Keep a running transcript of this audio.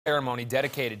Ceremony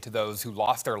dedicated to those who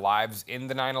lost their lives in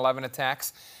the 9/11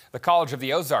 attacks. The College of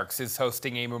the Ozarks is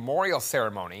hosting a memorial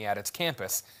ceremony at its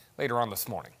campus later on this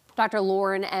morning. Dr.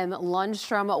 Lauren M.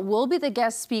 Lundstrom will be the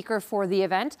guest speaker for the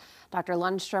event. Dr.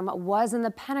 Lundstrom was in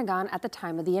the Pentagon at the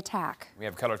time of the attack. We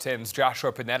have Color 10's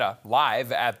Joshua Pineda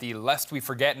live at the Lest We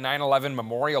Forget 9/11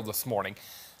 Memorial this morning.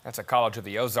 That's at College of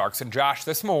the Ozarks. And Josh,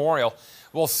 this memorial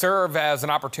will serve as an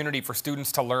opportunity for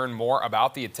students to learn more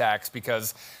about the attacks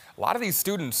because a lot of these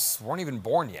students weren't even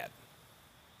born yet.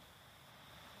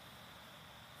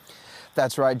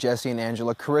 That's right, Jesse and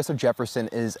Angela. Carissa Jefferson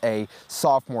is a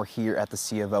sophomore here at the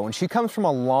C of O, and she comes from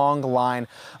a long line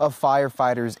of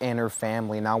firefighters and her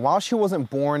family. Now, while she wasn't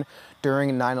born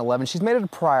during 9/11, she's made it a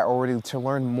priority to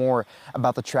learn more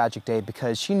about the tragic day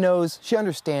because she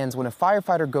understands when a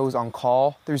firefighter goes on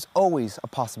call, there's always a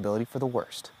possibility for the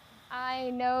worst. I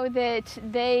know that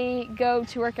they go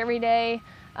to work every day,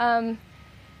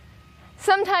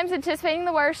 sometimes anticipating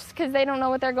the worst because they don't know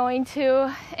what they're going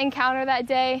to encounter that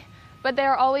day. But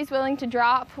they're always willing to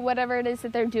drop whatever it is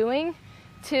that they're doing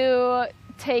to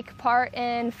take part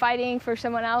in fighting for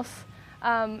someone else,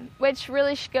 which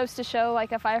really goes to show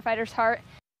like a firefighter's heart.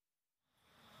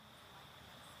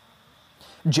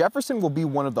 Jefferson will be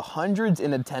one of the hundreds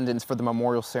in attendance for the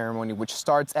memorial ceremony, which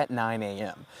starts at 9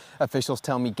 a.m. Officials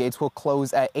tell me gates will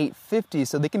close at 8:50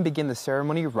 so they can begin the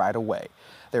ceremony right away.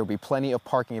 There will be plenty of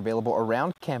parking available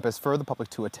around campus for the public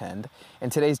to attend.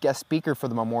 And today's guest speaker for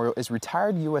the memorial is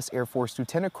retired U.S. Air Force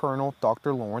Lieutenant Colonel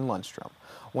Dr. Lauren Lundstrom.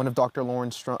 One of Dr.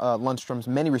 Lundstrom's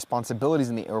many responsibilities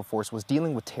in the Air Force was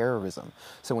dealing with terrorism.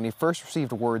 So when he first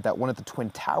received word that one of the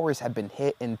Twin Towers had been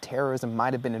hit and terrorism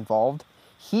might have been involved,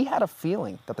 he had a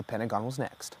feeling that the Pentagon was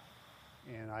next.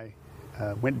 And I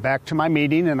went back to my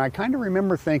meeting, and I kind of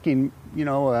remember thinking,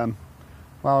 well,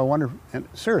 I wonder, and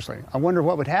seriously, I wonder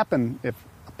what would happen if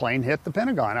a plane hit the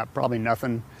Pentagon. Probably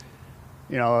nothing.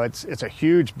 It's a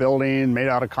huge building made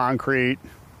out of concrete.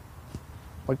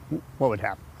 What would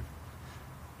happen?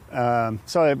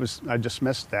 So I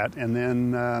dismissed that, and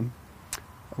then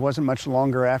it wasn't much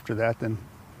longer after that than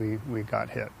we got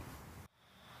hit.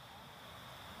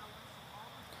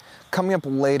 Coming up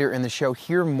later in the show,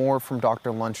 hear more from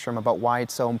Dr. Lundstrom about why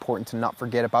it's so important to not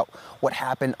forget about what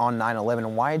happened on 9/11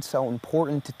 and why it's so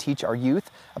important to teach our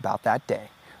youth about that day.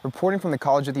 Reporting from the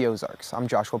College of the Ozarks, I'm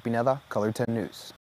Joshua Pineda, Color 10 News.